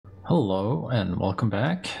Hello and welcome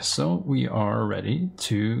back. So we are ready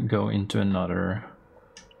to go into another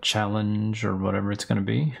challenge or whatever it's gonna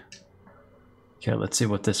be. Okay, let's see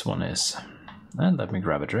what this one is. And let me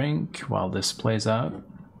grab a drink while this plays out.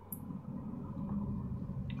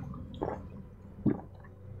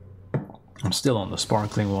 I'm still on the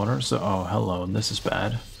sparkling water, so oh hello, this is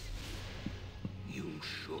bad. You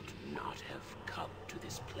should not have come to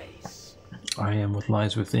this place. I am what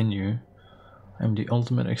lies within you. I am the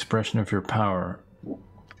ultimate expression of your power.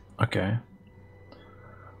 Okay.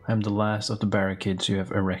 I am the last of the barricades you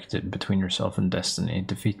have erected between yourself and destiny.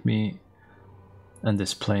 Defeat me, and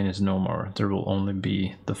this plane is no more. There will only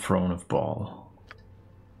be the throne of Baal.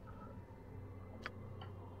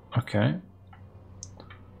 Okay.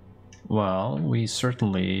 Well, we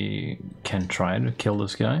certainly can try to kill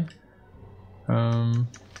this guy.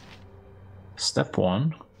 Step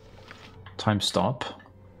 1. Time stop.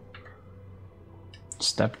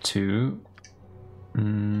 Step 2.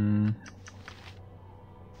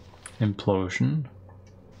 Implosion.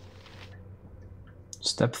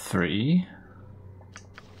 Step 3.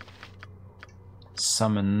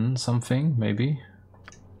 Summon something, maybe.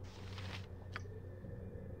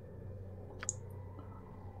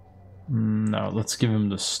 No, let's give him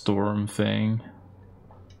the storm thing.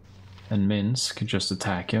 And Minsk, just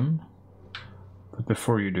attack him. But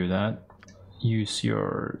before you do that, use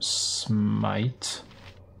your smite.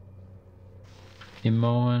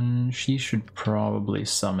 Imoen, she should probably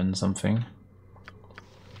summon something.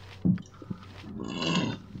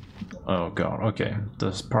 Oh god, okay.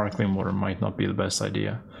 The sparkling water might not be the best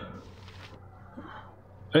idea.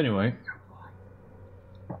 Anyway.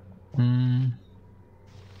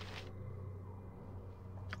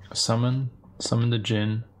 Summon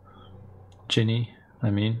the Ginny,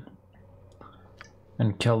 I mean.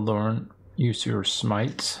 And Keldorn, use your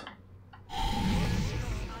smite.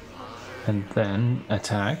 And then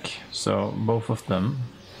attack, so both of them.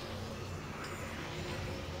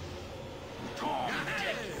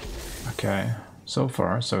 Okay, so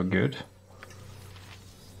far so good.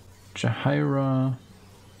 Jahaira,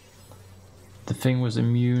 the thing was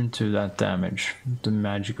immune to that damage, the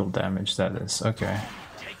magical damage that is. Okay.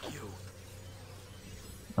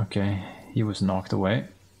 Okay, he was knocked away.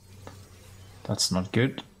 That's not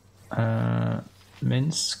good.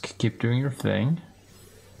 Minsk, keep doing your thing.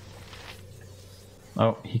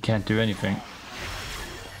 Oh, he can't do anything.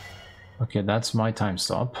 Okay, that's my time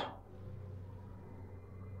stop.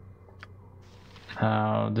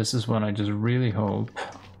 Now, this is when I just really hope...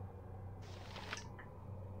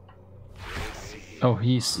 Oh,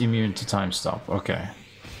 he's immune to time stop, okay.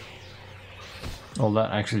 Well,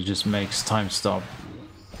 that actually just makes time stop.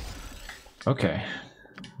 Okay.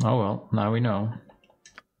 Oh well, now we know.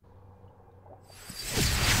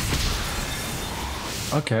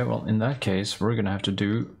 Okay, well, in that case, we're gonna have to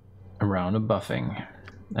do a round of buffing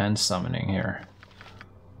and summoning here.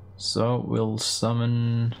 So we'll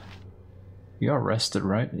summon... You are rested,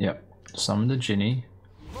 right? Yep. Summon the Ginny.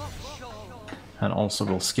 And also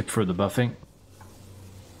we'll skip through the buffing.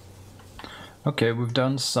 Okay, we've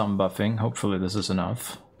done some buffing. Hopefully this is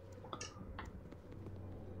enough.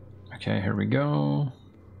 Okay, here we go.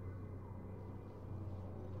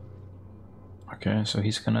 Okay, so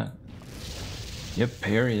he's gonna... Yep,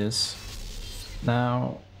 here he is.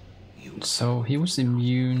 Now, so he was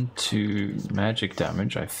immune to magic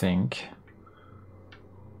damage, I think.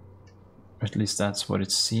 Or at least that's what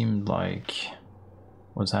it seemed like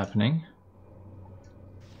was happening.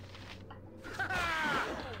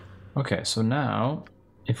 Okay, so now,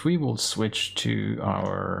 if we will switch to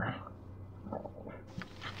our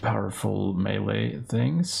powerful melee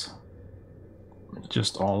things,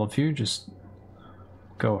 just all of you, just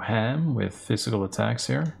go ham with physical attacks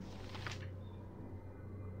here.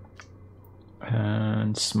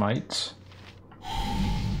 And smite.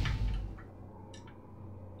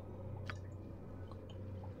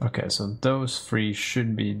 Okay, so those three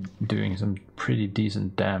should be doing some pretty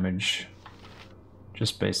decent damage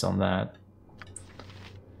just based on that.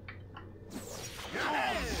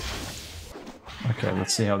 Okay,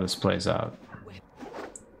 let's see how this plays out.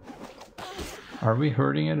 Are we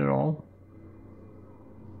hurting it at all?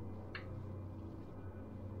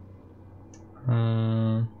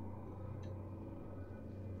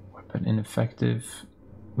 Weapon ineffective.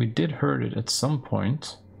 We did hurt it at some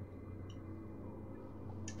point.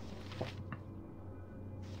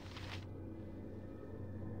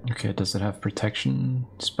 Okay, does it have protection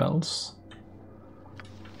spells?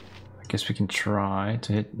 I guess we can try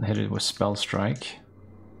to hit it with Spell Strike.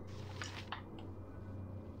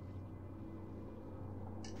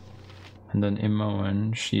 And then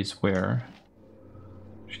Imoen, she's where?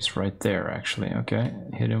 She's right there, actually. Okay,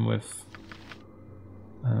 hit him with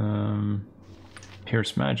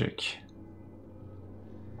Pierce Magic.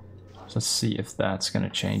 Let's see if that's gonna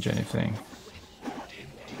change anything.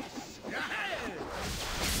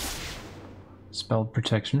 Spell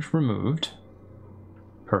protections removed.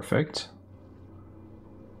 Perfect.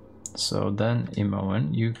 So then,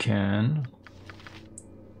 Imoen, you can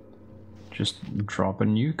just drop a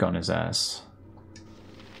nuke on his ass.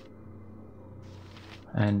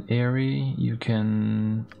 And Airy, you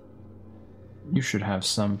should have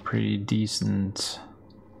some pretty decent...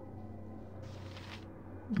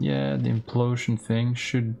 Yeah, the implosion thing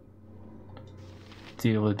should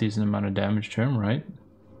deal a decent amount of damage to him, right?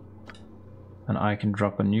 And I can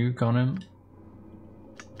drop a nuke on him.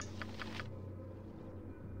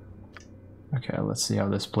 Okay, let's see how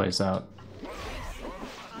this plays out.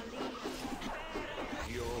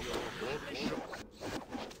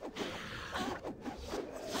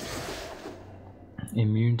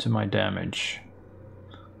 Immune to my damage.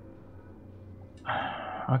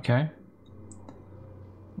 Okay.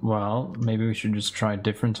 Well, maybe we should just try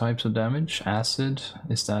different types of damage. Acid,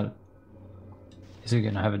 is he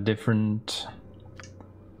gonna have a different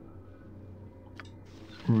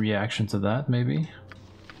reaction to that, maybe?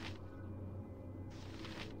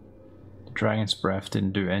 The Dragon's Breath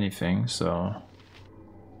didn't do anything, so...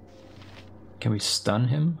 Can we stun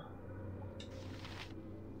him?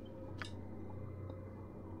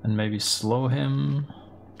 And maybe slow him?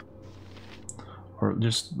 Or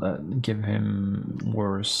just give him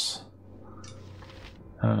worse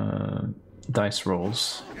dice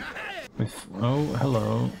rolls. With, oh,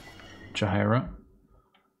 hello, Jahaira.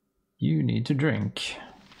 You need to drink.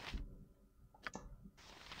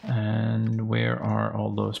 And where are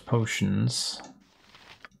all those potions?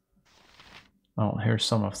 Oh, here's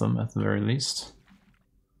some of them at the very least.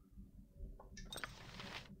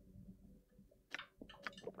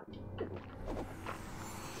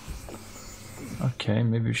 Okay,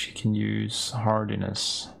 maybe she can use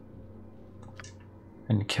hardiness.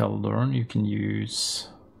 And Keldorn, you can use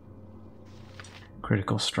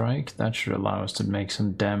critical strike. That should allow us to make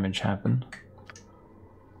some damage happen.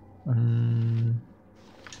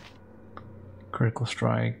 Critical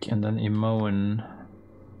strike, and then Imoen.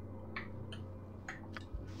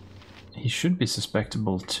 He should be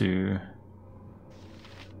susceptible to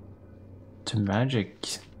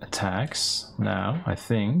magic attacks now, I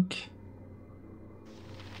think.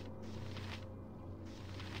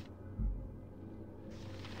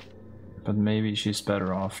 But maybe she's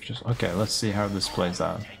better off just... Okay, let's see how this plays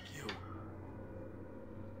out.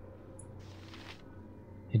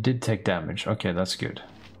 He did take damage. Okay, that's good.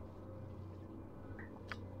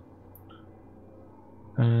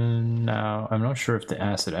 Now, I'm not sure if the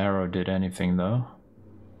acid arrow did anything though.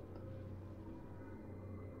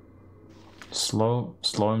 Slow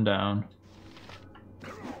him down.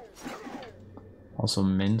 Also,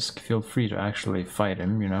 Minsk, feel free to actually fight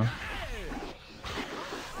him, you know.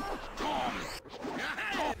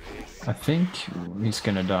 I think he's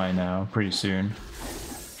gonna die now pretty soon.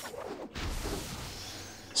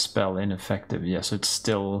 Spell ineffective. Yes, it's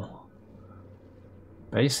still...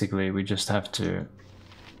 Basically, we just have to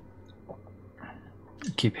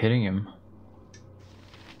keep hitting him.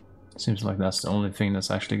 Seems like that's the only thing that's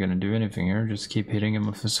actually gonna do anything here. Just keep hitting him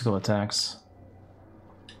with physical attacks.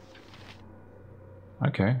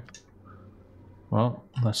 Okay. Well,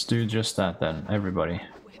 let's do just that then, everybody.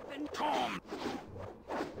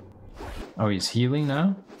 Oh, he's healing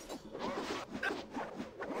now?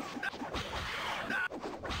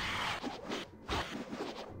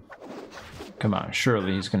 Come on,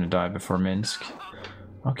 surely he's gonna die before Minsk.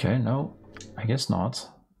 Okay, no, I guess not.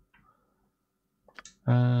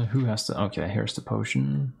 Who has to... Okay, here's the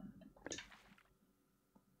potion.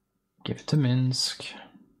 Give it to Minsk.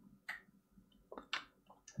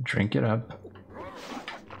 Drink it up.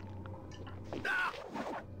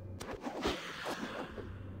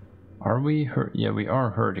 Are we hurt? Yeah, we are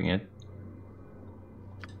hurting it.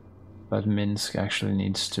 But Minsk actually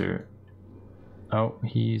needs to... Oh,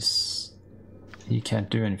 he can't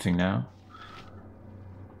do anything now.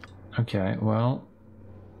 Okay, well...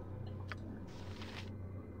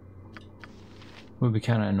 Would be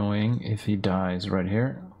kind of annoying if he dies right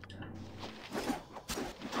here.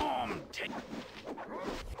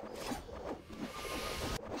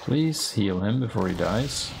 Please heal him before he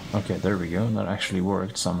dies. Okay, there we go. That actually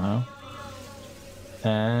worked somehow.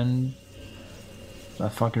 And...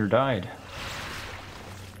 that fucker died.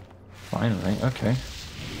 Finally, okay.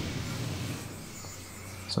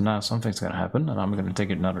 So now something's gonna happen, and I'm gonna take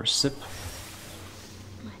another sip.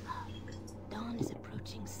 My love, dawn is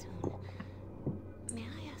approaching soon. May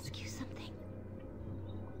I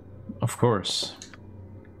Of course.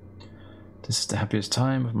 This is the happiest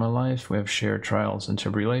time of my life. We have shared trials and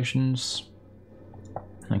tribulations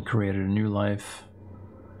and created a new life.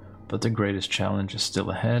 But the greatest challenge is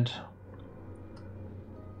still ahead.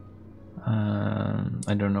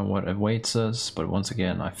 I don't know what awaits us, but once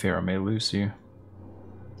again, I fear I may lose you.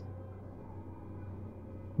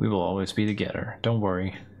 We will always be together, don't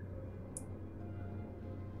worry.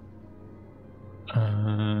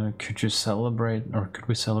 Could you celebrate, or could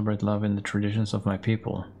we celebrate love in the traditions of my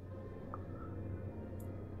people?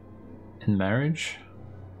 In marriage?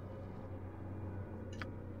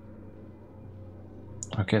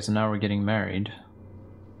 Okay, so now we're getting married.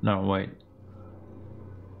 No, wait.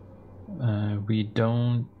 We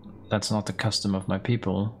don't... That's not the custom of my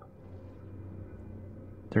people.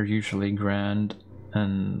 They're usually grand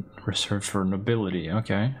and reserved for nobility,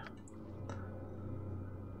 okay.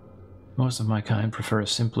 Most of my kind prefer a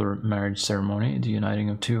simpler marriage ceremony, the uniting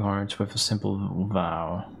of two hearts with a simple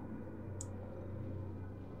vow.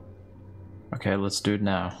 Okay, let's do it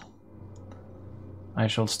now. I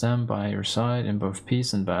shall stand by your side in both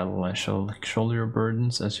peace and battle. I shall shoulder your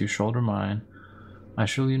burdens as you shoulder mine. I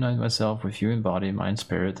shall unite myself with you in body, mind,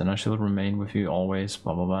 spirit, and I shall remain with you always,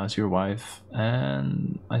 blah blah blah, as your wife.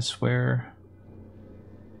 And I swear...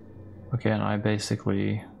 Okay, and I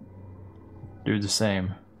basically do the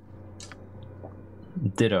same.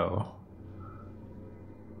 Ditto.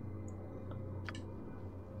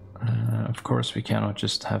 Of course, we cannot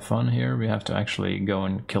just have fun here. We have to actually go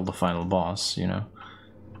and kill the final boss, you know.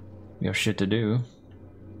 We have shit to do.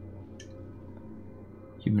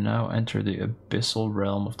 You now enter the abyssal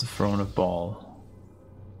realm of the Throne of Baal.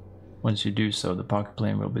 Once you do so, the pocket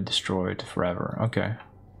plane will be destroyed forever. Okay.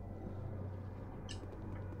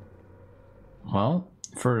 Well,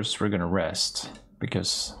 first we're gonna rest,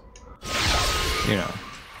 because, you know.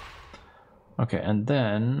 Okay, and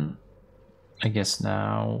then, I guess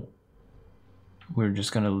now, we're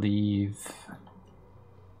just gonna leave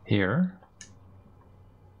here.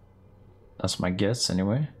 That's my guess,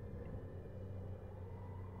 anyway.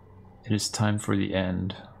 It is time for the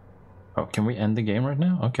end. Oh, can we end the game right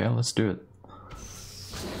now? Okay, let's do it.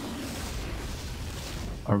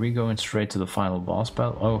 Are we going straight to the final boss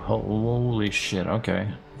battle? Oh, holy shit, okay.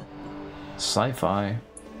 Sci-fi.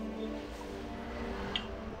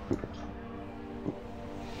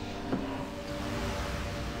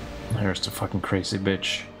 Here's the fucking crazy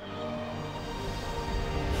bitch.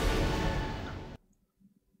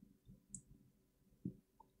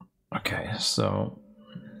 Okay, so...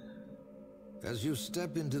 As you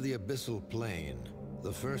step into the abyssal plane,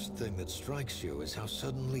 the first thing that strikes you is how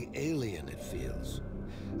suddenly alien it feels.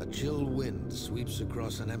 A chill wind sweeps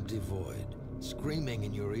across an empty void, screaming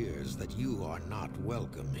in your ears that you are not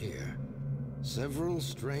welcome here. Several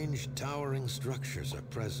strange towering structures are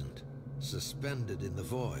present, suspended in the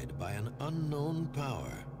void by an unknown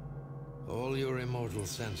power. All your immortal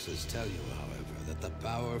senses tell you, however, that the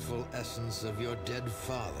powerful essence of your dead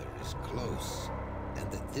father is close, and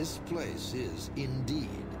that this place is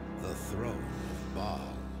indeed the throne of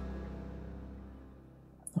Baal.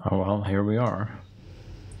 Oh well, here we are.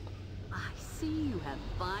 I see you have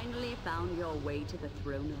finally found your way to the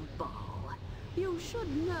throne of Baal. You should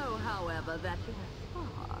know, however, that you're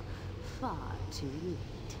far too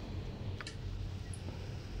late.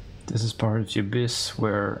 This is part of the abyss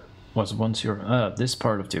where was once your this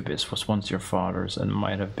part of the abyss was once your father's and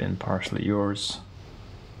might have been partly yours,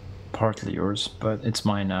 but it's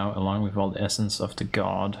mine now, along with all the essence of the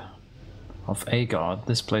god, of a god.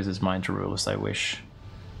 This place is mine to rule as I wish.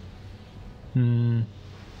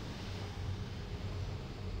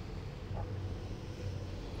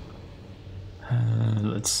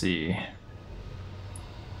 Let's see.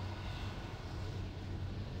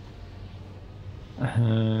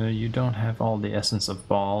 You don't have all the essence of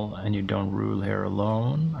Baal, and you don't rule here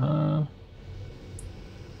alone.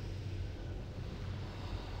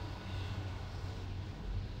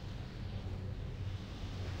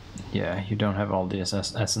 Yeah, you don't have all the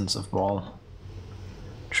essence of Baal.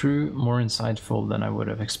 True, more insightful than I would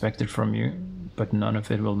have expected from you, but none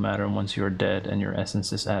of it will matter once you're dead and your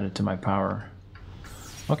essence is added to my power.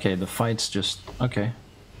 Okay, the fight's just... okay.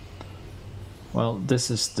 Well, this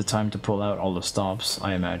is the time to pull out all the stops,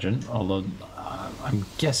 I imagine. Although, I'm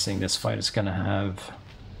guessing this fight is gonna have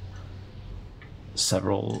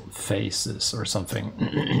several phases or something.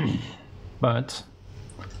 But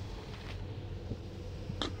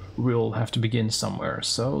we'll have to begin somewhere.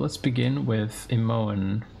 So let's begin with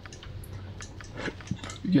Imoen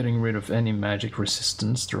getting rid of any magic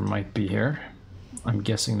resistance there might be here. I'm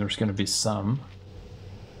guessing there's gonna be some.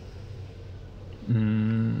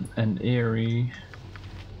 And Aerie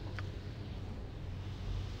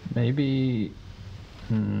Maybe...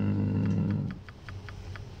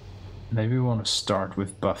 maybe we want to start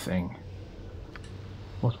with buffing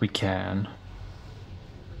what we can.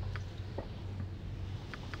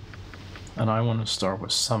 And I want to start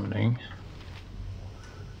with summoning.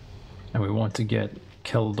 And we want to get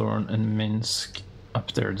Keldorn and Minsk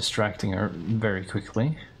up there distracting her very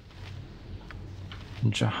quickly.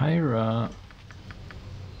 And Jahaira,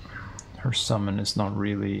 her summon is not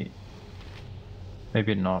really,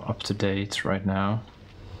 maybe not up to date right now.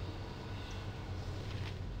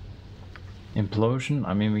 Implosion,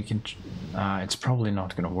 I mean we can, it's probably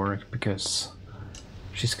not gonna work because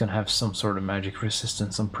she's gonna have some sort of magic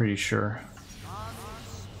resistance, I'm pretty sure.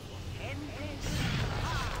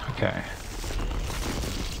 Okay.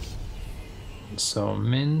 So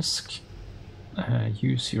Minsk,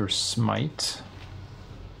 use your smite.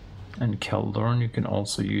 And Keldorn, you can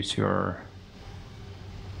also use your...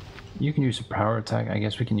 You can use a power attack, I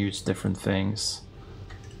guess we can use different things.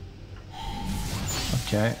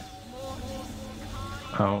 Okay.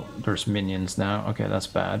 Oh, there's minions now. Okay, that's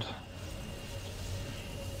bad.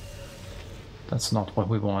 That's not what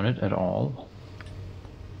we wanted at all.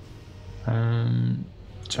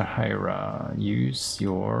 Jahaira, use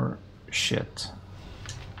your shit.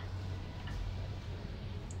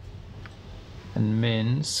 And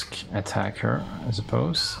Minsk, attack her, I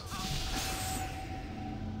suppose.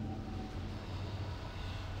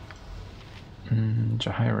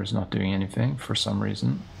 Jahaira is not doing anything for some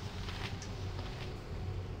reason.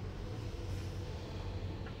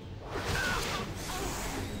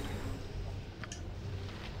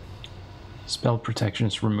 Spell protection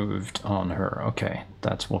is removed on her. Okay,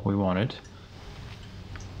 that's what we wanted.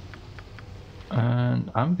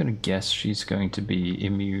 And I'm gonna guess she's going to be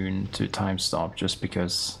immune to time stop just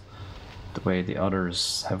because the way the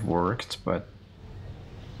others have worked, but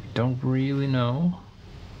we don't really know.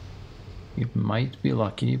 It might be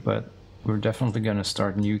lucky, but we're definitely gonna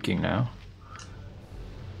start nuking now.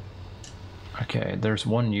 Okay, there's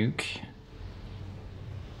one nuke.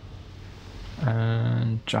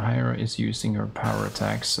 And Jahaira is using her power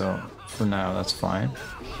attack, so for now that's fine.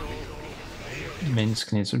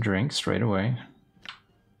 Minsk needs a drink straight away.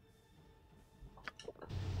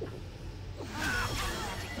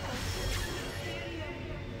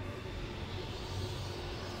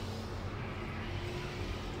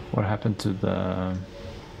 What happened to the...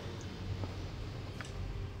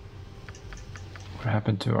 What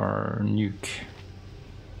happened to our nuke?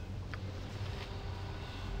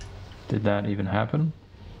 Did that even happen?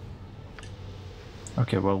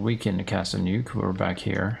 Okay, well we can cast a nuke, we're back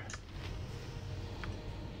here.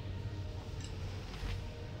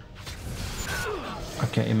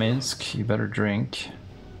 Okay, Minsk, you better drink.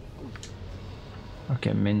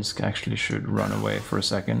 Okay, Minsk actually should run away for a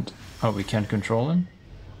second. Oh, we can't control him?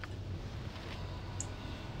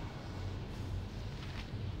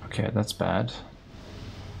 Okay, that's bad.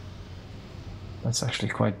 That's actually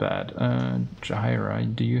quite bad.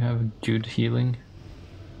 Jahaira, do you have good healing?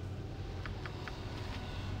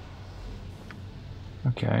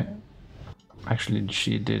 Okay. Actually,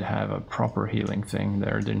 she did have a proper healing thing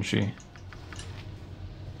there, didn't she?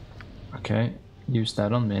 Okay, use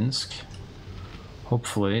that on Minsk.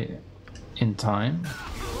 Hopefully, in time.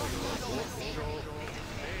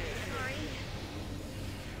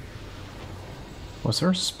 Was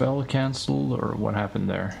her spell cancelled, or what happened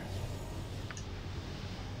there?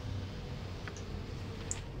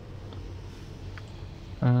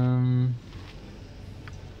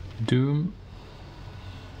 Doom.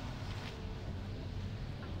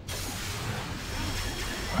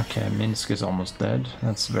 Okay, Minsk is almost dead.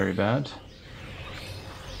 That's very bad.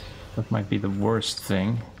 That might be the worst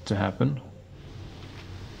thing to happen.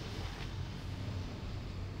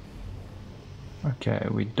 Okay,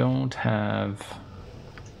 we don't have...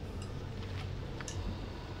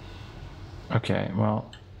 Okay, well,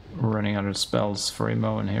 we're running out of spells for a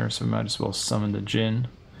moment here, so we might as well summon the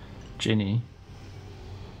Ginny.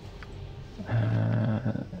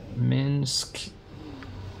 Minsk,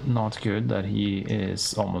 not good that he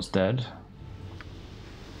is almost dead.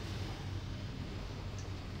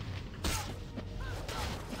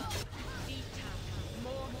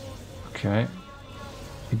 Okay,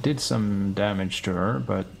 he did some damage to her,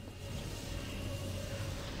 but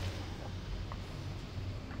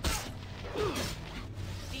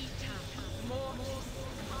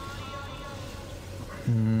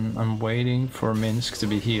I'm waiting for Minsk to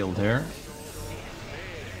be healed here.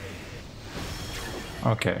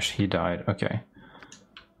 Okay, he died. Okay.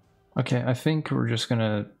 Okay, I think we're just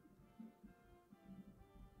gonna...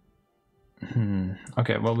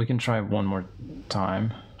 Okay, well we can try one more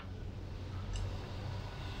time.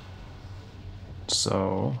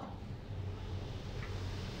 So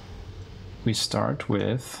we start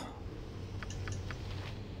with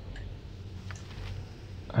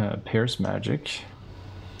Pierce Magic,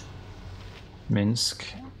 Minsk.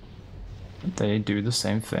 They do the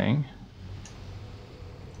same thing.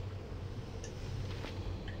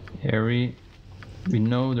 Airy, we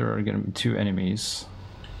know there are going to be 2 enemies,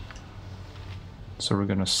 so we're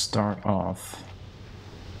going to start off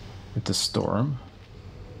with the Storm.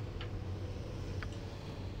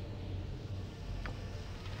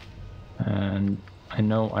 And I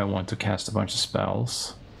know I want to cast a bunch of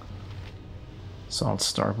spells, so I'll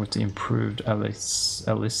start with the improved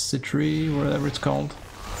Elicitry, whatever it's called.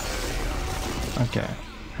 Okay,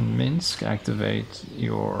 and Minsk, activate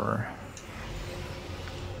your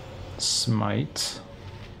Smite.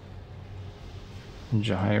 And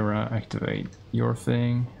Jahaira, activate your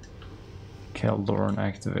thing. Keldorn,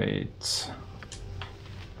 activate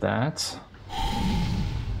that.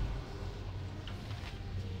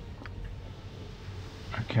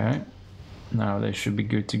 Okay, now they should be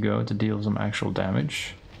good to go to deal some actual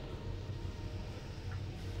damage.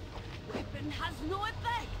 Weapon has no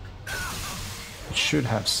effect. It should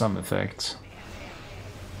have some effect.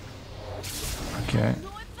 Okay,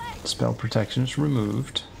 spell protection is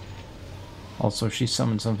removed. Also, she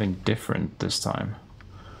summoned something different this time.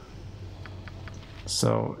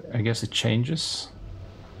 So, I guess it changes.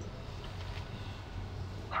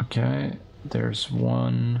 Okay, there's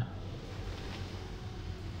one.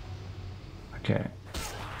 Okay.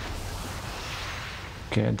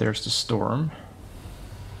 Okay, there's the Storm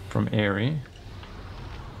from Airy.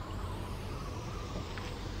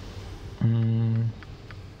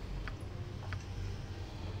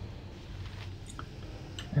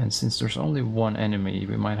 And since there's only one enemy,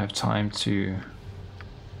 we might have time to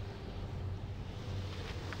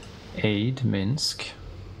aid Minsk.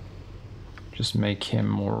 Just make him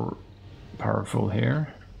more powerful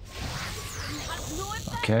here.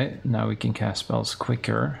 Okay, now we can cast spells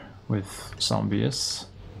quicker with Zombies.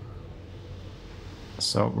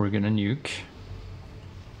 So we're gonna nuke.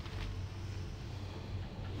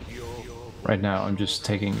 Right now I'm just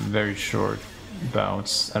taking very short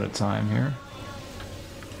bouts at a time here.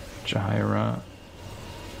 Jahaira.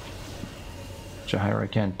 Jahaira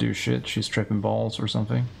can't do shit, she's tripping balls or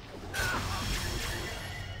something.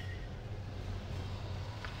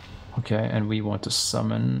 Okay, and we want to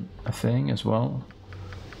summon a thing as well.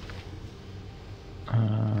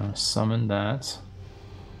 Summon that.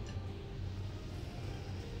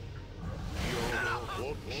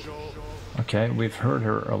 Okay, we've heard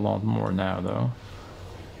her a lot more now though.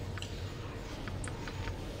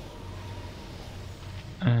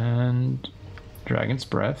 And Dragon's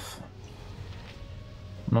Breath.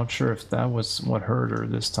 I'm not sure if that was what hurt her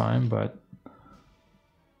this time, but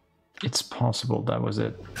it's possible that was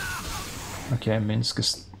it. Okay, Minsk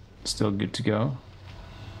is still good to go.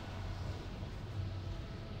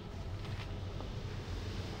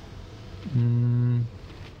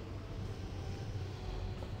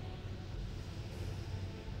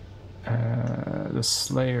 The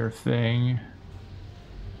Slayer thing.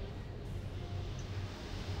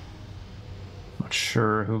 Not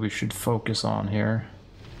sure who we should focus on here.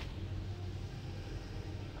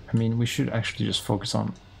 I mean, we should actually just focus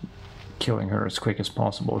on killing her as quick as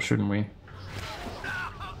possible, shouldn't we?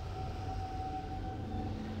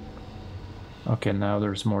 Okay, now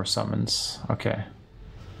there's more summons. Okay.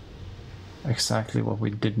 Exactly what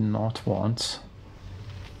we did not want.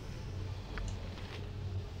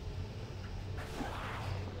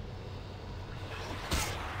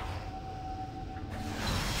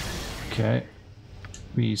 Okay.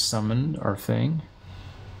 We summoned our thing.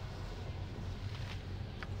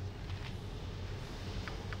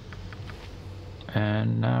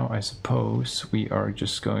 And now I suppose we are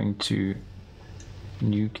just going to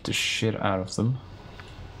nuke the shit out of them.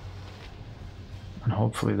 And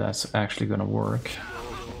hopefully that's actually gonna work.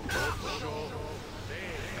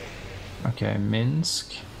 Okay,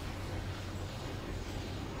 Minsk.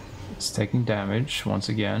 It's taking damage once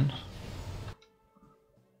again.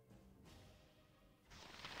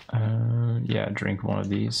 Yeah, drink one of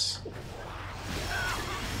these.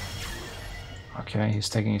 Okay, he's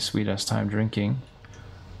taking his sweet ass time drinking.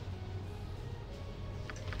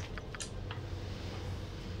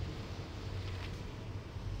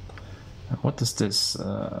 What is this?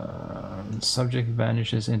 Subject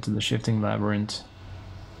vanishes into the shifting labyrinth.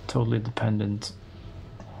 Totally dependent.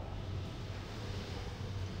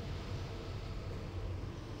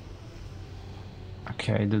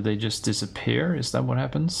 Okay, did they just disappear? Is that what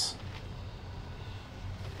happens?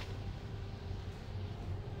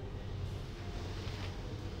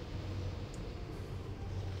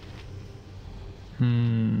 I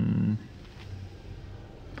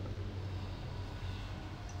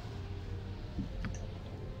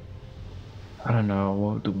don't know,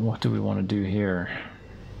 what do we want to do here?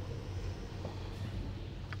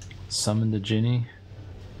 Summon the genie?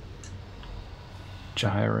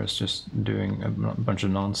 Jahaira is just doing a bunch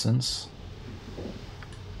of nonsense.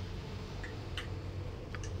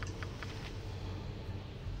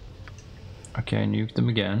 Okay, nuke them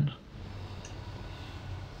again.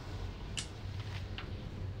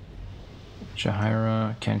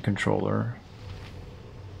 Jahaira can't control her.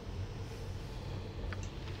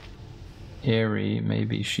 Eri,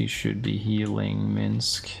 maybe she should be healing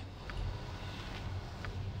Minsk.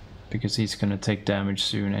 Because he's gonna take damage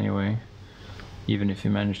soon anyway. Even if he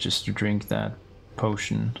manages to drink that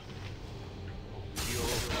potion.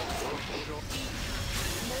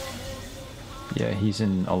 Yeah, he's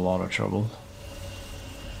in a lot of trouble.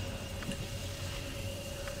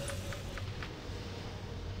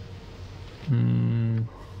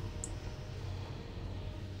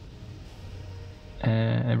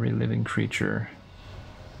 Every living creature.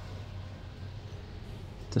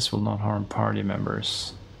 This will not harm party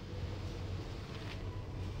members.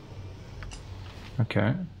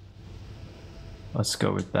 Okay. Let's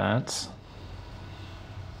go with that.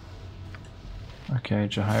 Okay,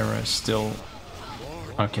 Jahaira is still...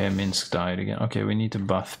 Okay, Minsk died again. Okay, we need to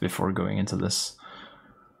buff before going into this.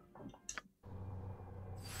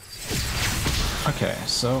 Okay,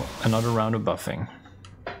 so another round of buffing.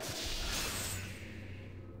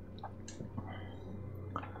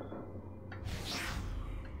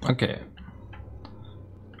 Okay.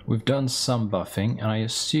 We've done some buffing, and I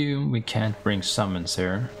assume we can't bring summons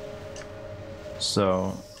here.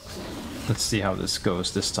 So, let's see how this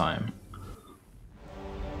goes this time.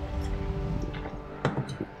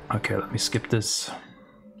 Okay, let me skip this.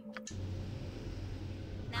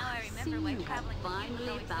 Now I remember why traveling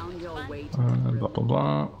Finally found your way to Blah blah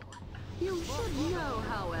blah. You should know,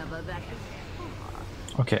 however, that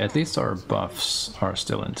Okay, at least our buffs are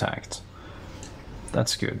still intact.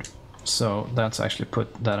 That's good. So that actually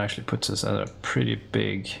puts us at a pretty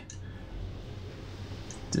big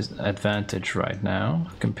disadvantage right now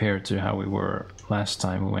compared to how we were last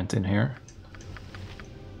time we went in here.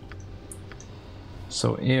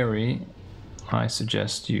 So Eri, I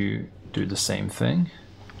suggest you do the same thing.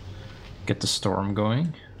 Get the storm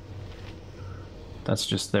going. That's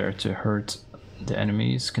just there to hurt the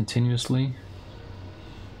enemies continuously.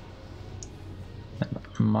 And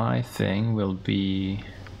my thing will be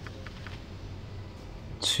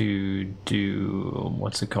to do,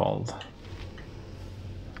 what's it called?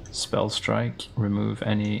 Spell strike, remove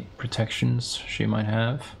any protections she might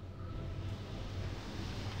have.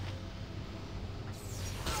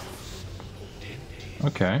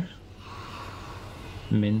 Okay.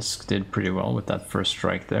 Minsk did pretty well with that first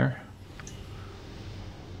strike there.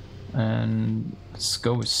 And let's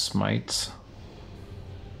go with Smite.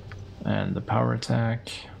 And the power attack.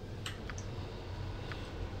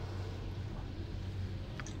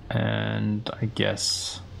 And I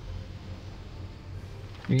guess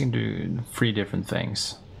we can do 3 different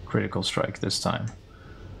things. Critical strike this time.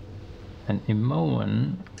 And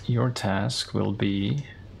Imoen, your task will be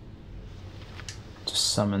to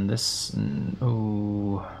summon this.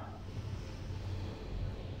 Oh.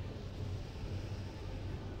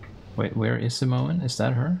 Wait, where is Imoen? Is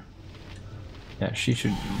that her? Yeah, she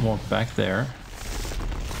should walk back there.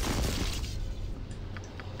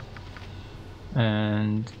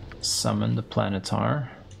 And summon the Planetar.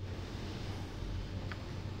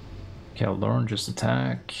 Keldorn, just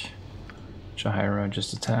attack. Jahaira,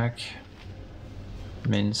 just attack.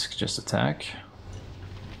 Minsk, just attack.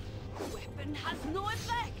 weapon has no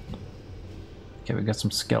effect. Okay, we got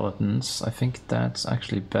some skeletons. I think that's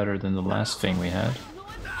actually better than the last thing we had.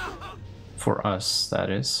 For us, that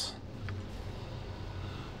is.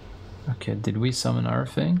 Okay, did we summon our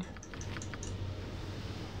thing?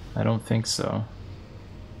 I don't think so.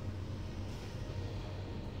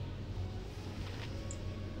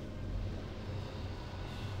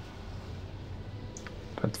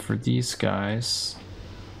 But for these guys,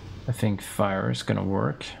 I think fire is gonna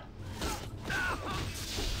work.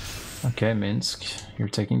 Okay, Minsk, you're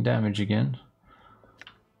taking damage again,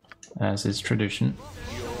 as is tradition.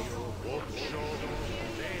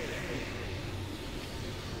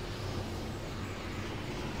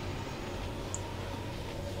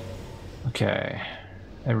 Okay,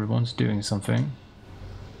 everyone's doing something.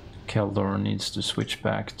 Keldor needs to switch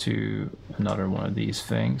back to another one of these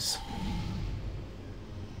things.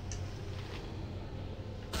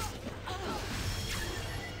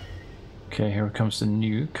 Okay, here comes the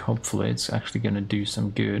nuke. Hopefully it's actually gonna do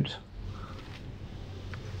some good.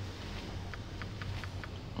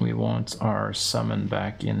 want our summon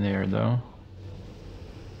back in there though.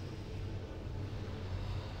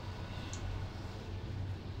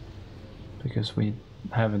 Because we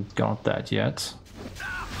haven't got that yet.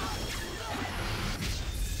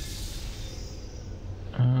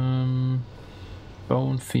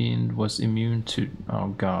 Bone Fiend was immune to... Oh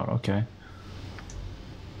god, okay.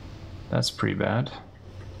 That's pretty bad.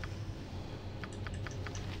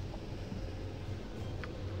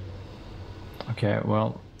 Okay,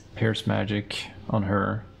 well, Pierce Magic on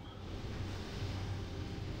her.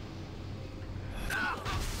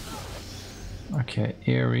 Okay,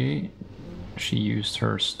 Eerie. She used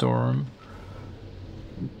her Storm.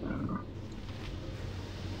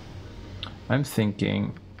 I'm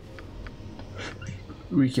thinking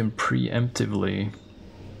we can preemptively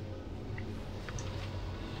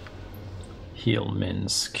heal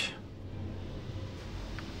Minsk.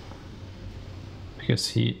 Because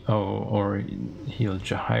he... Oh, or heal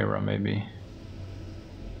Jahaira maybe.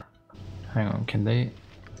 Hang on, can they...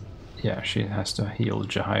 Yeah, she has to heal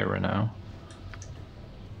Jahaira now.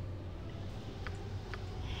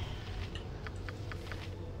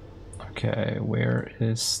 Okay, where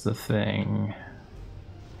is the thing?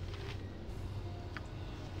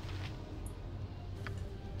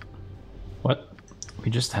 What?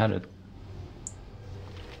 We just had it.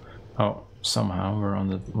 Oh, somehow we're on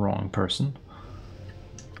the wrong person.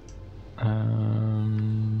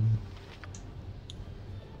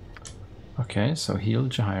 Okay, so heal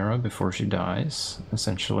Jahaira before she dies,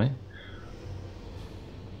 essentially.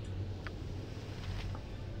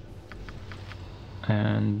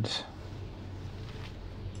 And...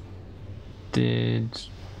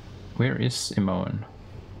 Where is Imoen?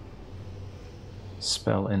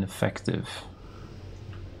 Spell ineffective.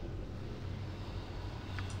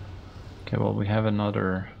 Okay, well we have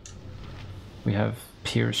another... We have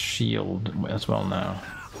Pierce Shield as well now.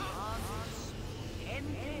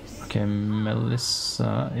 Okay,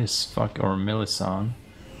 Melissa is or Melissan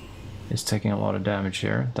is taking a lot of damage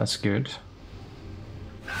here. That's good.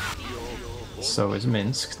 So is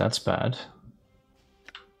Minsk. That's bad.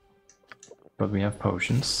 But we have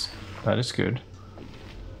potions. That is good.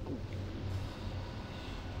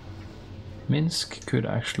 Minsk could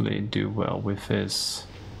actually do well with his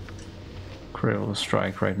critical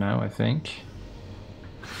strike right now, I think.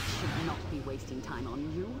 I should not be wasting time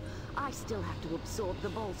on you. I still have to absorb the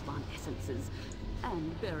Volspawn essences,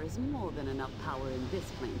 and there is more than enough power in this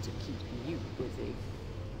plane to keep you busy.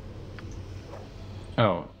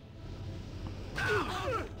 Oh.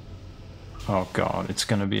 Oh god, it's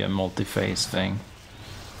gonna be a multi-phase thing.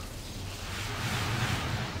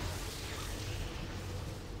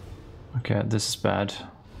 Okay, this is bad.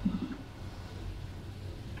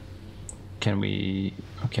 Can we...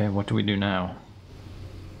 Okay, what do we do now?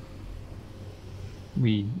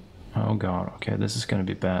 Oh god, okay, this is gonna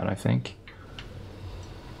be bad, I think.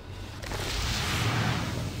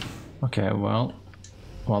 Okay, well,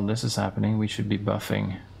 while this is happening, we should be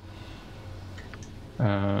buffing.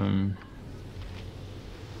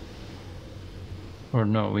 Or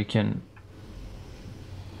no, we can...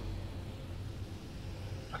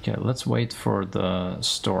 Okay, let's wait for the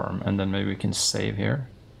storm, and then maybe we can save here.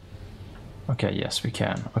 Okay, yes, we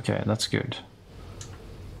can. Okay, that's good.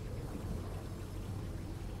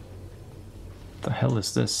 The hell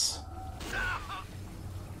is this?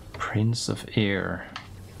 Prince of Air.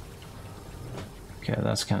 Okay,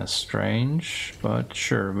 that's kind of strange, but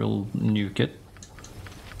sure, we'll nuke it.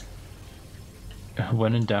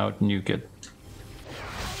 When in doubt, nuke it.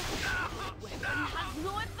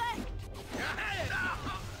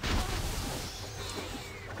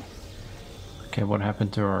 Okay, what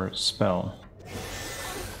happened to our spell?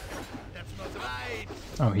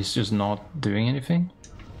 Oh, he's just not doing anything?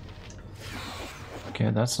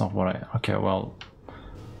 Okay, that's not what I... Okay, well...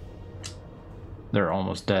 They're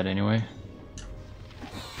almost dead anyway.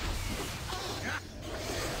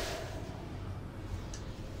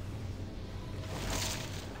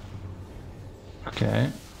 Okay.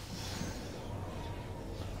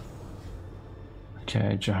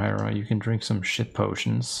 Okay, Jahaira, you can drink some shit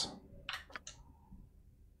potions.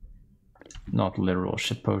 Not literal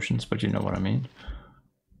shit potions, but you know what I mean.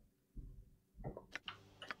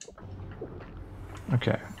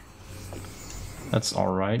 Okay. That's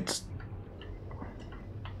alright.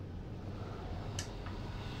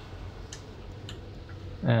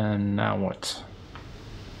 And now what?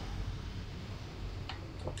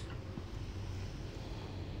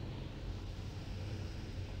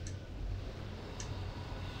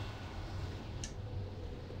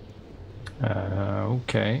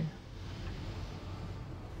 Okay.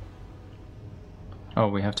 Oh,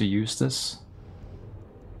 we have to use this?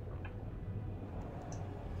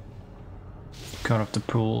 Cut off the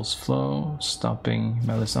pool's flow, stopping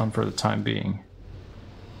Melisande for the time being.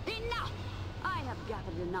 Enough! I have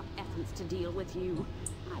gathered enough essence to deal with you.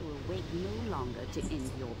 I will wait no longer to end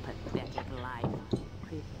your pathetic life.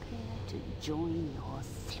 Prepare to join your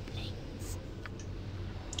siblings.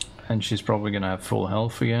 And she's probably gonna have full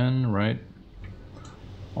health again, right?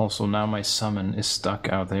 Also, now my summon is stuck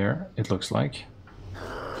out there, it looks like.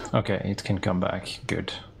 Okay, it can come back.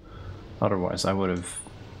 Good. Otherwise, I would have...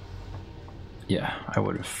 Yeah, I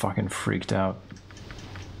would have fucking freaked out.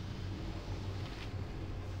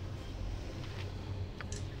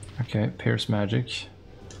 Okay, Pierce Magic.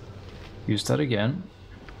 Use that again.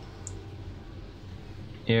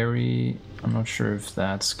 Airy, I'm not sure if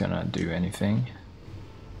that's gonna do anything.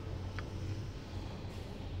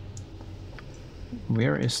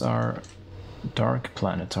 Where is our Dark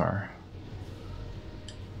Planetar?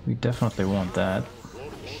 We definitely want that.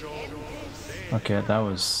 Okay, that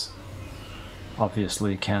was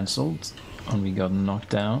obviously cancelled and we got knocked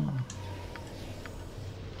down.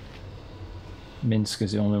 Minsk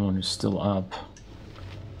is the only one who's still up.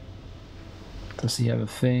 Does he have a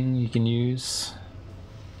thing you can use?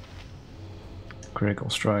 Critical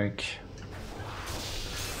strike.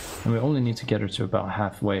 And we only need to get her to about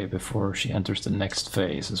halfway before she enters the next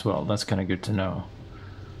phase as well. That's kind of good to know.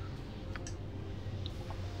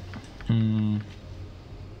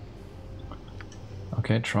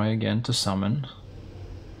 Okay, try again to summon.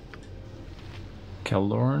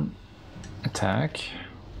 Keldorn, attack.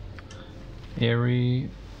 Airy.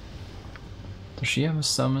 Does she have a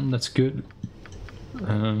summon that's good?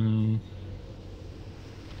 I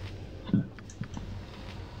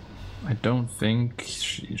don't think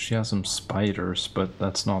she has some spiders, but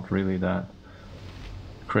that's not really that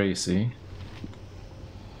crazy.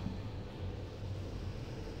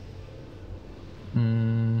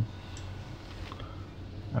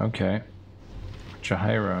 Okay.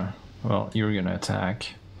 Jahaira, well, you're gonna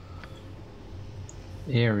attack.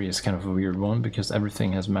 Airy is kind of a weird one because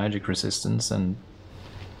everything has magic resistance, and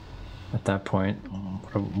at that point,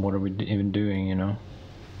 what are we even doing, you know?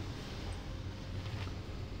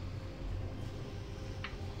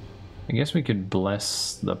 I guess we could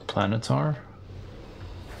bless the Planetar.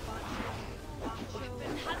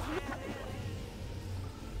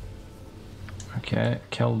 Okay,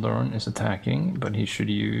 Keldorn is attacking, but he should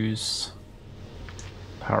use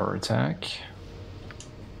power attack.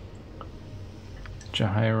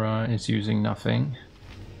 Jahaira is using nothing.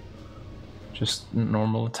 Just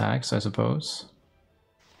normal attacks, I suppose.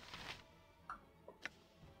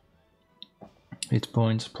 Hit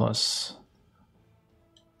points plus...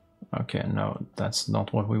 Okay, no, that's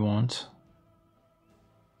not what we want.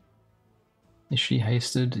 Is she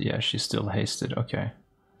hasted? Yeah, she's still hasted, okay.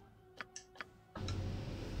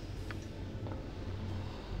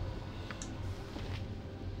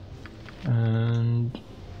 And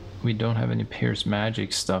we don't have any Pierce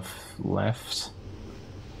Magic stuff left.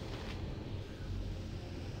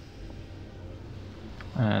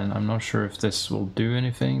 And I'm not sure if this will do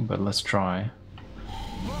anything, but let's try.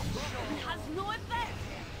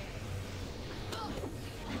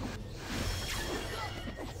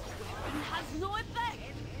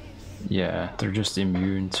 Yeah, they're just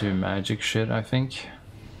immune to magic shit, I think.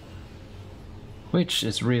 Which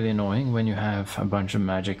is really annoying when you have a bunch of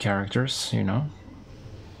magic characters, you know?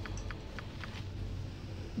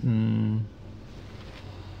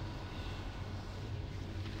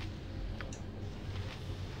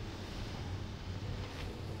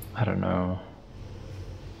 I don't know.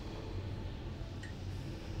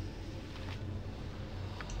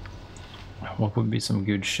 What would be some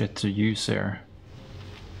good shit to use here?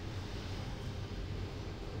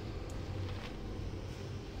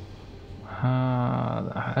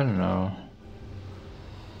 I don't know.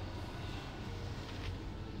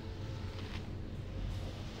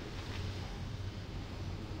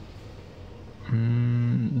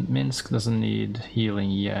 Minsk doesn't need healing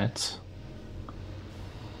yet.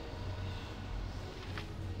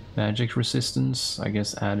 Magic resistance, I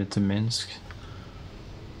guess, added to Minsk.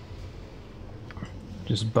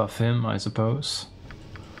 Just buff him, I suppose.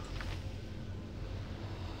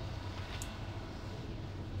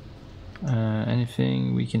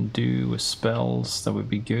 Anything we can do with spells that would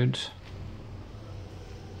be good.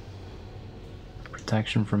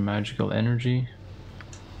 Protection from magical energy.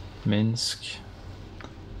 Minsk.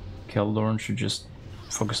 Keldorn should just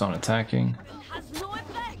focus on attacking.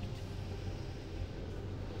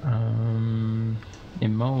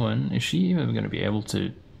 Imoen, is she even gonna be able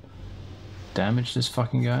to damage this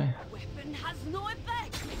fucking guy?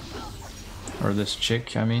 Or this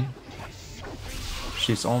chick, I mean.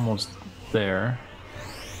 She's almost there.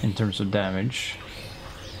 in terms of damage.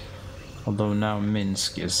 Although now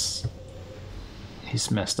Minsk is...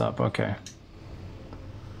 he's messed up, okay.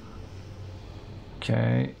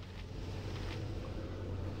 Okay.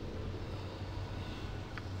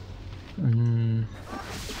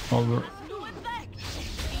 Although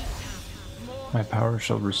my power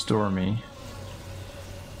shall restore me.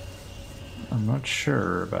 I'm not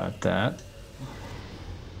sure about that.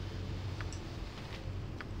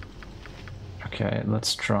 Okay,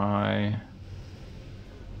 let's try...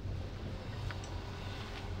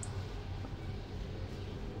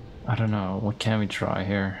 I don't know, what can we try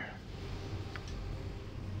here?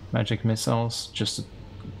 Magic missiles, just to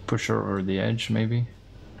push her over the edge, maybe?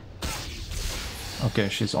 Okay,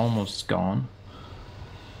 she's almost gone.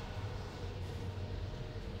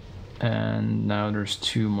 And now there's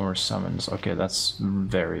 2 more summons. Okay, that's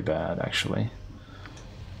very bad, actually.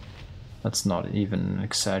 That's not even an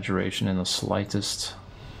exaggeration in the slightest.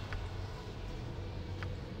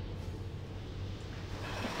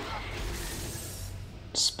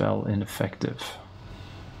 Spell ineffective.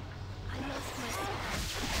 I lost my...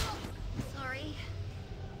 Sorry.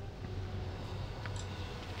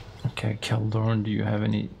 Okay, Keldorn, do you have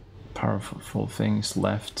any powerful things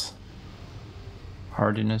left?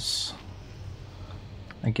 Hardiness.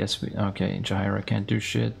 I guess we... okay, Jaira can't do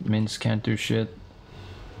shit. Minsk can't do shit.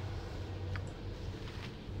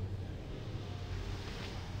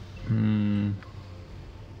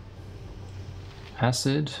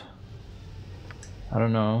 Acid? I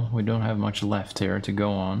don't know. We don't have much left here to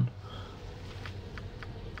go on.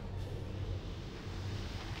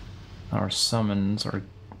 Our summons are...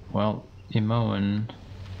 well, Imoen.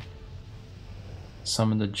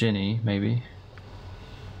 Summon the Ginny, maybe.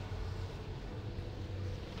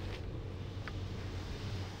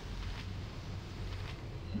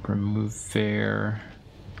 Remove fear.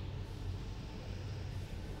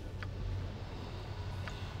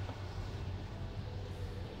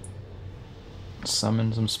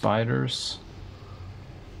 Summon some spiders.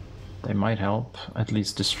 They might help, at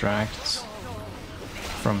least distract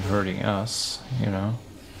from hurting us, you know.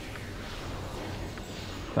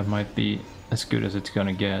 That might be as good as it's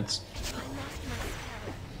gonna get.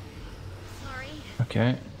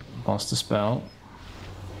 Okay, lost the spell.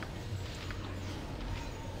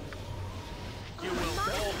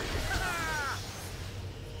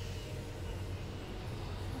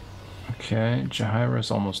 Okay, Jaira's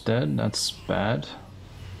almost dead, that's bad.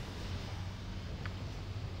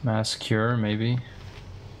 Mass cure, maybe.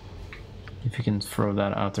 If you can throw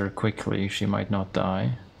that out there quickly, she might not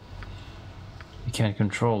die. You can't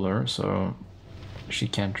control her, so she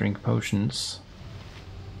can't drink potions.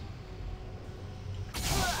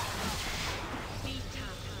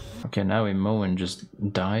 Okay, now Imoen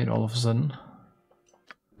just died all of a sudden.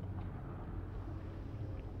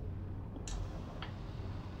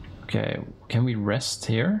 Okay, can we rest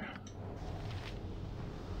here?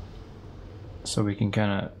 So we can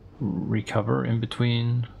kind of recover in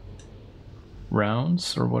between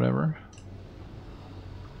rounds or whatever.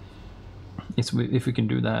 If we can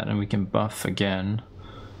do that and we can buff again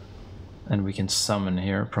and we can summon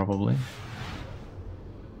here probably.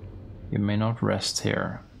 You may not rest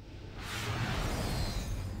here.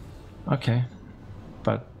 Okay,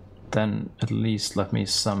 but then at least let me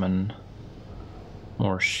summon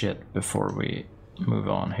more shit before we move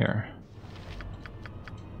on here.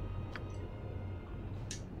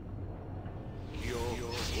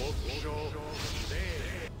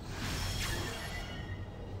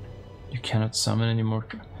 You cannot summon anymore.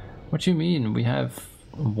 What do you mean? We have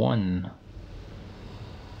 1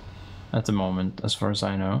 at the moment, as far as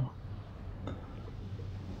I know.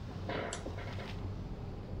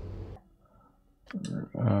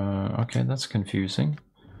 Okay, that's confusing.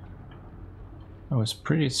 I was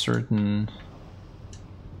pretty certain...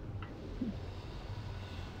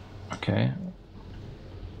 Okay.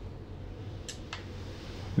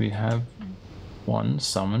 We have 1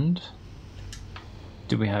 summoned.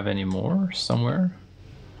 Do we have any more somewhere?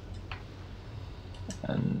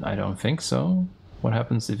 And I don't think so. What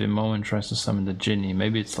happens if Imoen tries to summon the Ginny?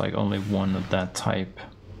 Maybe it's like only 1 of that type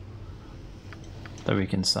that we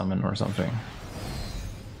can summon or something.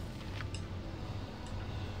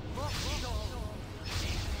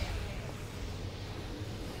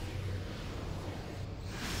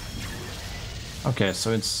 Okay,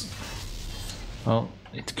 so it's... well,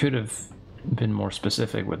 it could have been more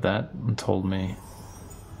specific with that and told me.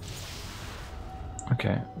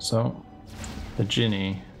 Okay, so the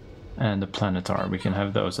Ginny and the Planetar, we can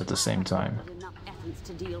have those at the same time. Enough essence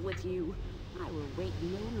to deal with you. I will wait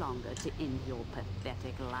no longer to end your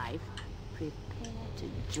pathetic life. Prepare to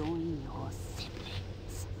join your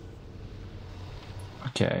siblings.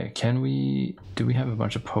 Okay, do we have a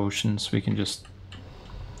bunch of potions we can just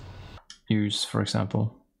use, for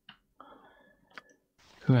example?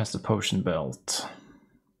 Who has the potion belt?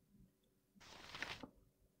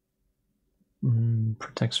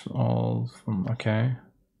 Protects from all from, okay.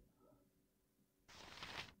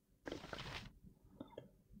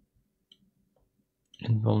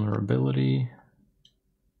 Invulnerability.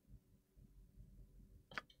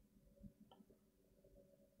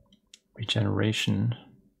 Regeneration.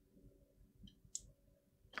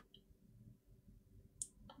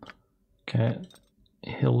 Okay.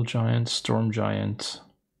 Hill Giant, Storm Giant.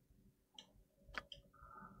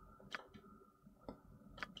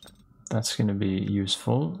 That's going to be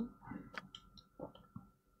useful.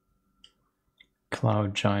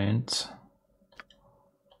 Cloud Giant.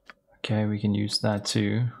 Okay, we can use that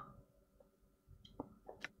too.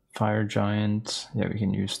 Fire Giant. Yeah, we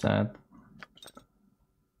can use that.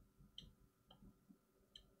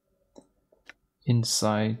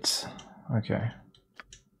 Insight. Okay.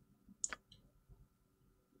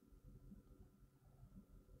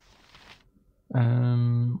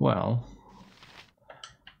 Well,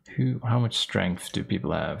 how much strength do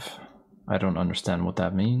people have? I don't understand what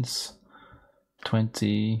that means.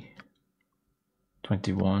 20,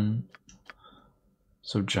 21.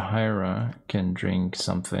 So Jahaira can drink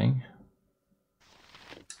something.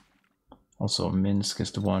 Also, Minsk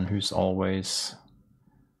is the one who's always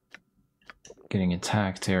getting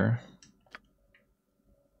attacked here.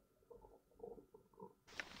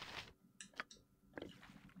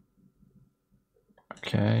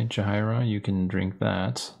 Okay, Jahaira, you can drink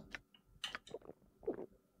that.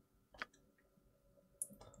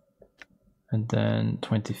 And then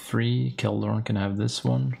 23, Keldorn can have this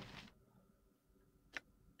one.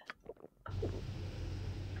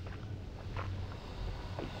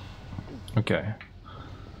 Okay.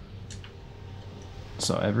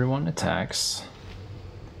 So everyone attacks.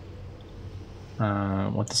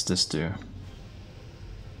 What does this do?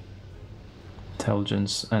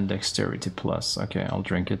 Intelligence and dexterity plus. Okay, I'll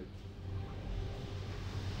drink it.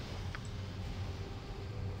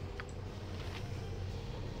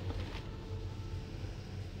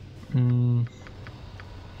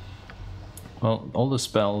 Well, all the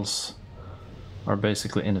spells are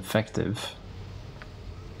basically ineffective,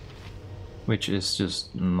 which is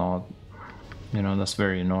just not, you know, that's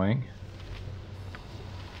very annoying.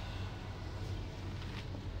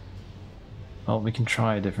 Well, we can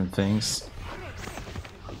try different things.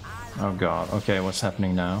 Oh god, okay, what's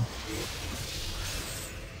happening now?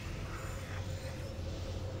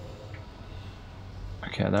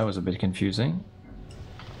 Okay, that was a bit confusing.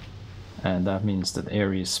 And that means that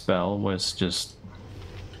Ares' spell was just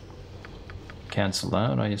cancelled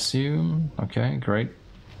out, I assume. Okay, great.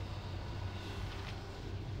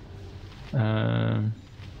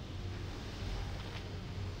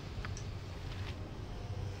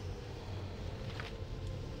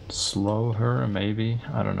 Slow her, maybe.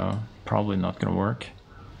 I don't know. Probably not gonna work.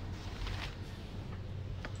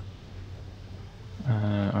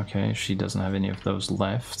 Okay, she doesn't have any of those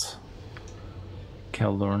left.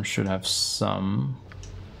 Keldorn should have some.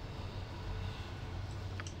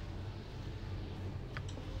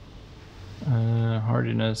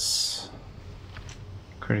 Hardiness.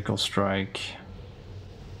 Critical strike.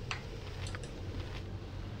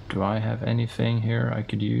 Do I have anything here I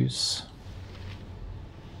could use?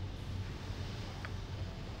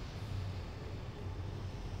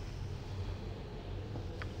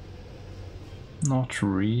 Not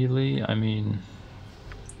really, I mean...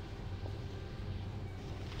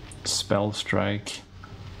 Spell strike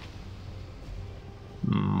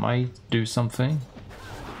might do something.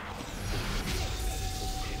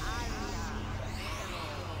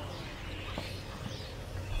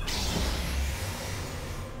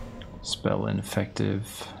 Spell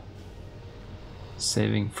ineffective.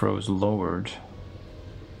 Saving throws lowered.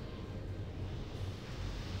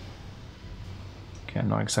 Okay, I'm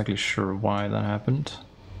not exactly sure why that happened.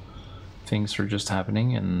 Things are just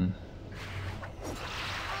happening and...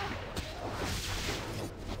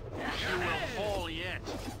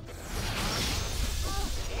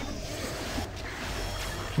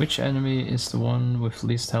 Which enemy is the one with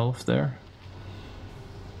least health there?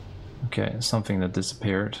 Okay, something that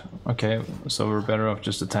disappeared. Okay, so we're better off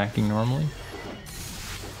just attacking normally?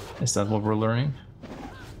 Is that what we're learning?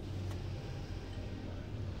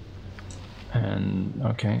 And,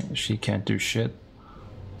 okay, she can't do shit.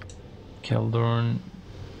 Keldorn.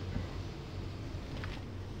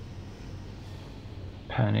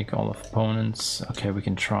 Panic all opponents. Okay, we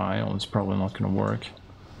can try. Oh, it's probably not gonna work.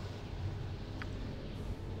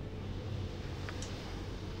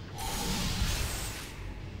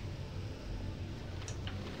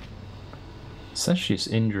 says she's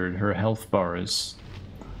injured. Her health bar is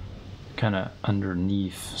kind of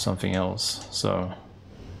underneath something else, so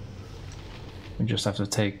we just have to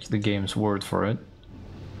take the game's word for it.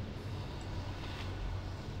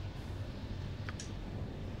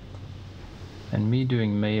 And me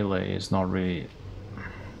doing melee is not really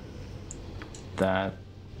that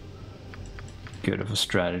good of a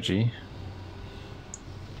strategy.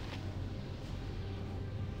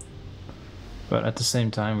 But at the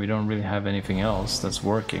same time, we don't really have anything else that's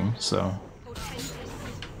working, so...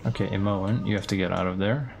 Okay, Imoen, you have to get out of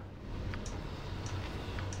there.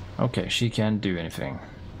 Okay, she can't do anything.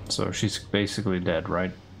 So she's basically dead,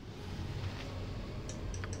 right?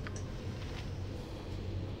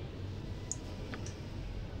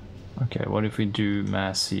 Okay, what if we do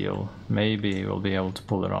mass heal? Maybe we'll be able to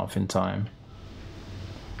pull it off in time.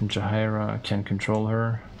 Jahaira can control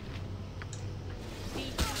her.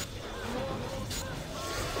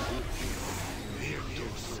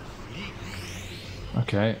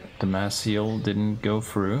 Okay, the mass heal didn't go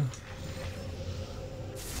through.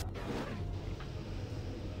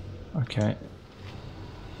 Okay.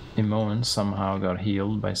 Imoen somehow got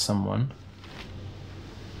healed by someone.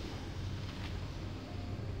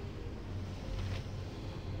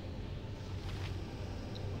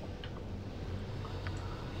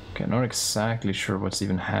 Okay, not exactly sure what's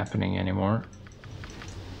even happening anymore.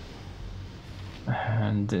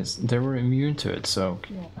 And they were immune to it, so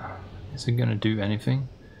is it gonna do anything?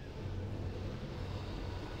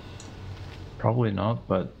 Probably not,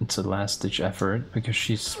 but it's a last-ditch effort because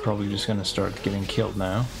she's probably just gonna start getting killed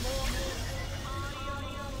now.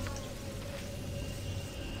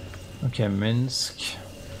 Okay, Minsk.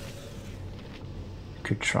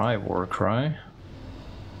 Could try Warcry.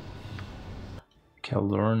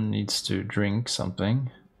 Keldorn needs to drink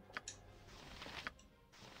something.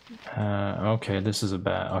 Okay, this is a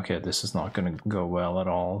bad... Okay, this is not gonna go well at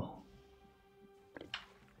all.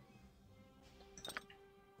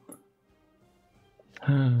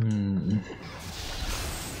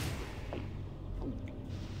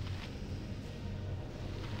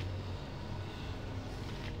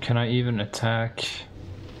 Can I even attack?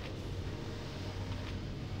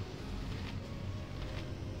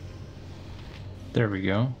 There we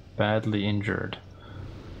go. Badly injured.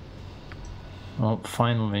 Well,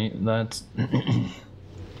 finally, that's...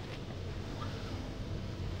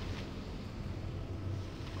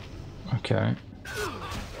 Okay.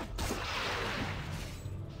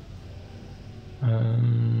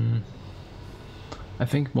 I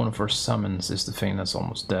think one of our summons is the thing that's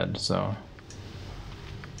almost dead, so...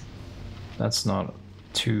 That's not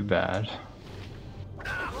too bad.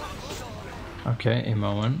 Okay,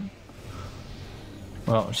 Imoen.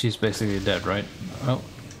 Well, she's basically dead, right? Oh.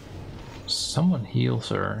 Someone heals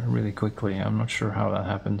her really quickly. I'm not sure how that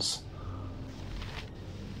happens.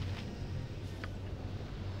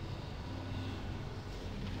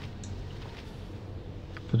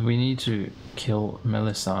 But we need to kill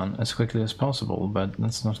Melissan as quickly as possible, but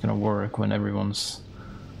that's not gonna work when everyone's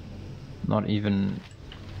not even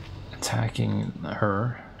attacking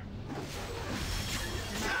her.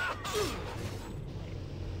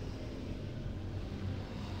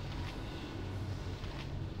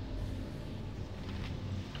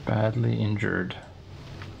 Badly injured.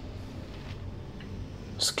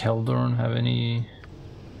 Does Keldorn have any...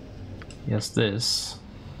 Yes, this.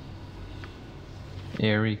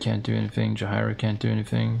 Aerie can't do anything, Jahaira can't do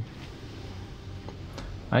anything.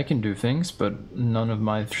 I can do things, but none of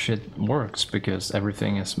my shit works because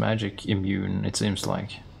everything is magic immune, it seems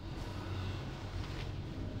like.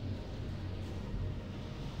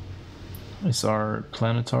 Is our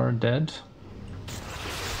Planetar dead?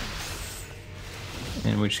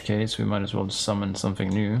 In which case we might as well summon something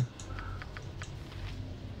new.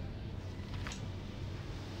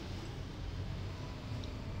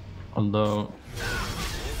 Although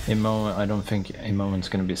Imoen, I don't think Imoen's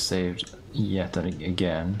gonna be saved yet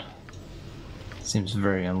again. Seems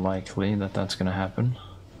very unlikely that that's gonna happen.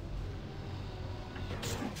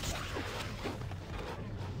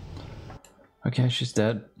 Okay, she's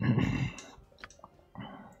dead.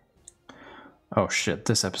 Oh shit,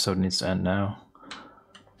 this episode needs to end now.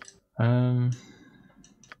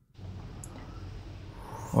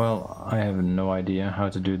 Well, I have no idea how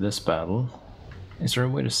to do this battle. Is there a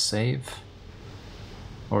way to save?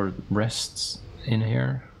 Or rests in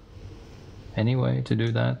here? Any way to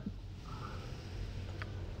do that?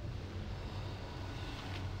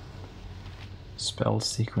 Spell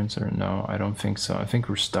sequencer? No, I don't think so. I think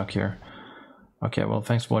we're stuck here. Okay, well,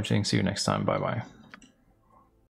 thanks for watching. See you next time. Bye-bye.